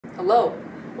Hello,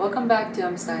 welcome back to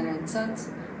Steinert Sons.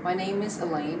 My name is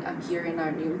Elaine. I'm here in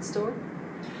our new store.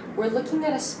 We're looking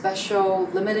at a special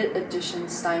limited edition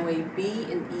Steinway B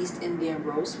in East Indian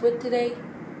rosewood today.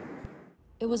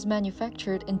 It was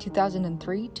manufactured in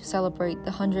 2003 to celebrate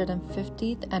the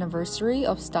 150th anniversary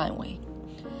of Steinway.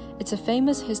 It's a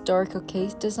famous historical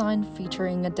case design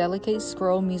featuring a delicate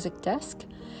scroll music desk,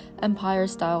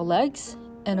 empire-style legs,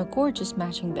 and a gorgeous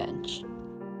matching bench.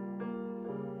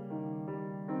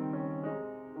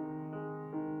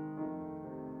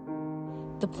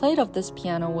 The plate of this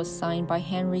piano was signed by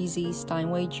Henry Z.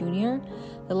 Steinway Jr.,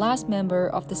 the last member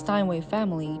of the Steinway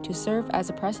family to serve as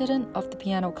the president of the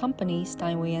piano company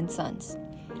Steinway & Sons.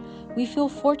 We feel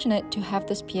fortunate to have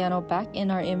this piano back in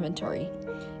our inventory.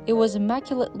 It was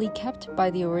immaculately kept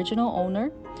by the original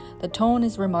owner. The tone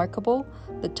is remarkable,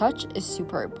 the touch is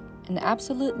superb, an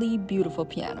absolutely beautiful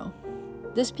piano.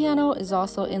 This piano is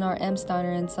also in our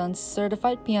Steinert Sons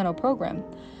Certified Piano program,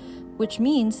 which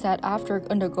means that after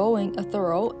undergoing a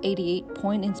thorough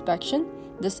 88-point inspection,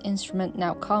 this instrument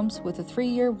now comes with a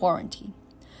 3-year warranty.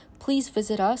 Please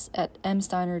visit us at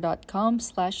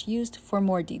msteiner.com/used for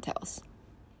more details.